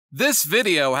This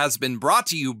video has been brought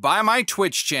to you by my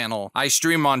Twitch channel. I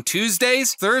stream on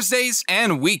Tuesdays, Thursdays,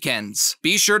 and weekends.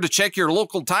 Be sure to check your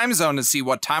local time zone to see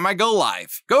what time I go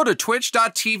live. Go to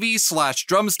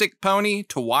twitch.tv/drumstickpony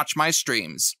to watch my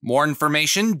streams. More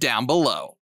information down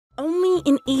below. Only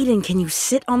in Eden can you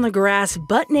sit on the grass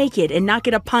butt naked and not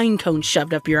get a pine cone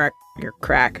shoved up your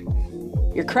crack.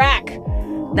 Your crack,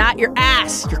 not your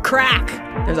ass, your crack.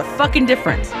 There's a fucking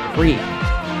difference. Read.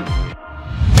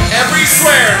 Every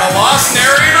swear, The Lost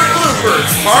Narrator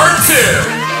Bloopers, Part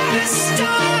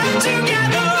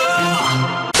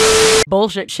 2.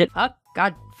 Bullshit shit. Fuck.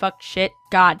 God. Fuck shit.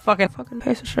 God. Fucking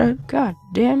piece of shit. God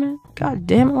damn it. God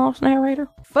damn it, Lost Narrator.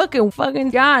 Fucking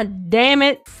God damn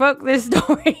it. Fuck this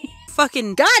story.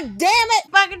 Fucking God damn it.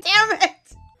 Fucking damn it.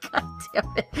 God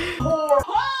damn it. Hooray!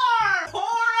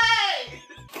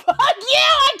 Fuck you!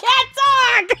 I can't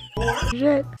talk!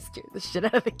 Shit. Scare the shit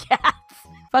out of the cats.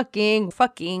 Fuck. Bitches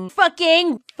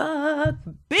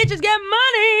get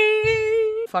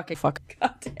money. Fuck.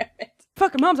 God damn it.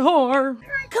 Fucking mom's a whore.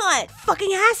 Cunt.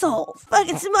 Fucking asshole.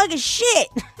 Fucking smug as shit.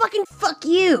 Fucking fuck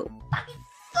you. Fucking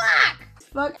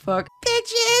Fuck.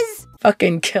 bitches.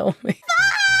 Fucking kill me.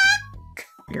 Fuck.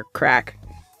 Your crack.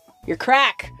 Your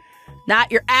crack.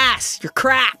 Not your ass. Your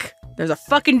crack. There's a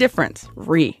fucking difference.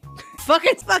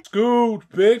 Fucking fuck. Scoot,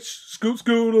 bitch. Scoot,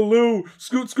 scoot-a-loo.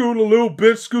 Scoot, scoot-a-loo,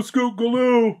 bitch. Scoot,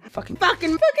 scoot-a-loo. Fuck.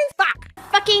 Fucking whore.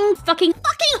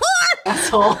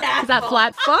 Asshole. Is that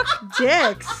flat? Fuck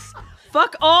dicks.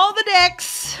 Fuck all the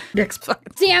dicks. Dicks.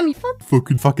 Fucking. Damn you. Fuck.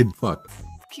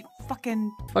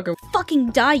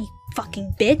 Fucking die, you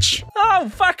fucking bitch. Oh,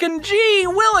 fucking gee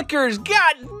willikers,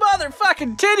 got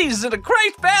motherfucking titties in a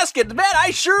crepe basket. Man,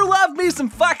 I sure love me some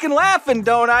fucking laughing,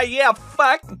 don't I? Yeah,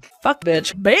 fuck. Fuck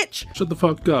bitch. Shut the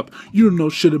fuck up. You don't know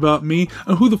shit about me.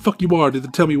 And who the fuck you are to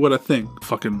tell me what I think?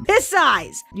 Fucking. His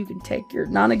size. You can take your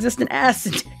non-existent ass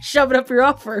and shove it up your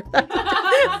offer.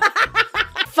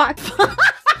 Fuck. Damn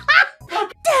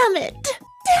it.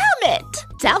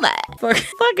 Damn it.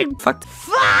 Fucking fuck.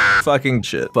 Fucking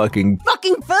shit. Fucking Fuck.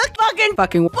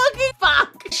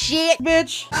 Shit.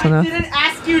 Bitch. I didn't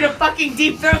ask you to fucking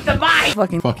deep throat the mic.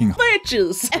 Fucking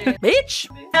bitches. Bitch.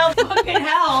 Hell fucking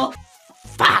hell.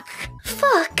 Fuck.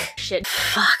 Shit.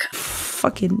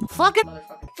 Fucking Fuck.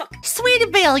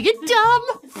 Sweetie Belle, you dumb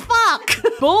fuck.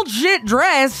 bullshit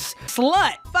dress.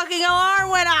 Slut. Fucking alarm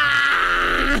went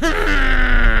off.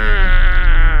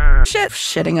 Shit.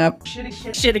 Shitting up.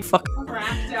 Shitting fuck.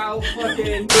 cracked out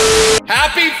fucking.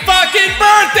 Happy fucking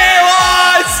birthday,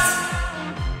 Lost!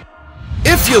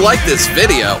 If you like this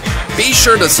video, be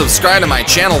sure to subscribe to my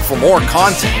channel for more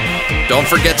content. Don't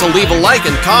forget to leave a like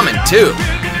and comment too.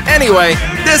 Anyway,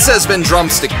 this has been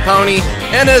Drumstick Pony,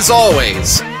 and as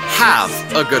always, have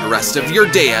a good rest of your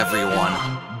day, everyone.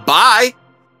 Bye!